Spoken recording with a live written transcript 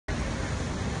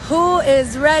Who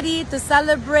is ready to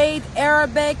celebrate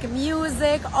Arabic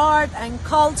music, art, and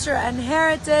culture and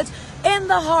heritage in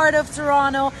the heart of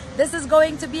Toronto? This is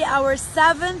going to be our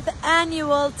 7th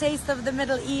annual Taste of the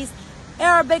Middle East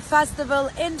Arabic Festival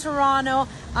in Toronto.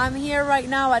 I'm here right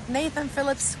now at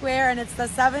Phillips Square, and it's the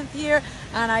 7th year,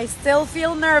 and I still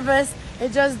feel nervous.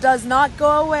 It just does not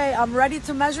go away. I'm ready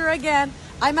to measure again.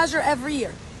 I measure every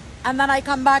year, and then I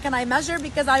come back and I measure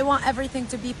because I want everything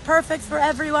to be perfect for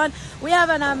everyone. We have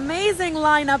an amazing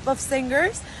lineup of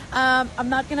singers. I'm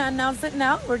not going to announce it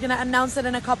now. We're going to announce it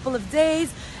in a couple of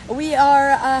days. We are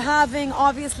having,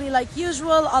 obviously, like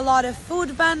usual, a lot of food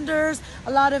vendors,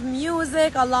 a lot of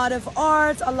music, a lot of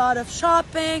art, a lot of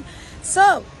shopping.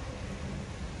 So,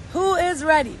 who is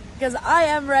ready? Because I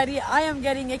am ready. I am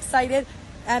getting excited.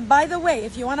 And by the way,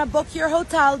 if you want to book your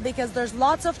hotel, because there's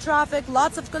lots of traffic,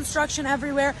 lots of construction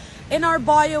everywhere, in our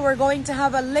bio, we're going to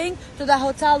have a link to the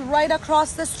hotel right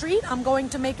across the street. I'm going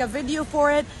to make a video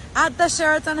for it at the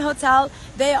Sheraton Hotel.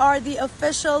 They are the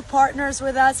official partners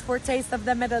with us for Taste of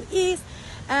the Middle East.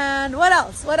 And what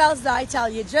else? What else did I tell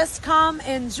you? Just come,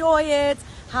 enjoy it,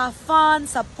 have fun,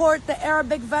 support the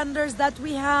Arabic vendors that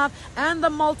we have and the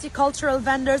multicultural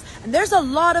vendors. And there's a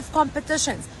lot of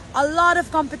competitions. A lot of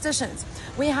competitions.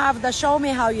 We have the Show Me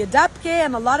How You Dabke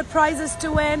and a lot of prizes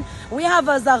to win. We have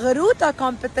a Zagharuta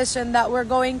competition that we're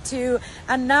going to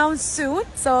announce soon,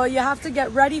 so you have to get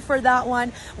ready for that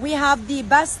one. We have the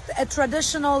best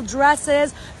traditional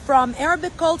dresses from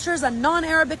Arabic cultures and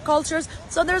non-Arabic cultures.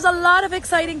 So there's a lot of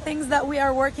exciting things that we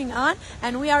are working on,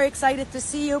 and we are excited to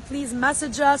see you. Please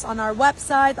message us on our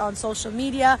website, on social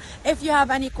media, if you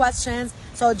have any questions.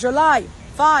 So July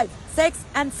 5, 6,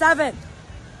 and 7.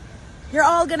 You're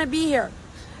all gonna be here,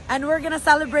 and we're gonna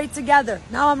celebrate together.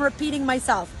 Now I'm repeating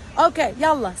myself. Okay,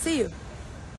 yalla, see you.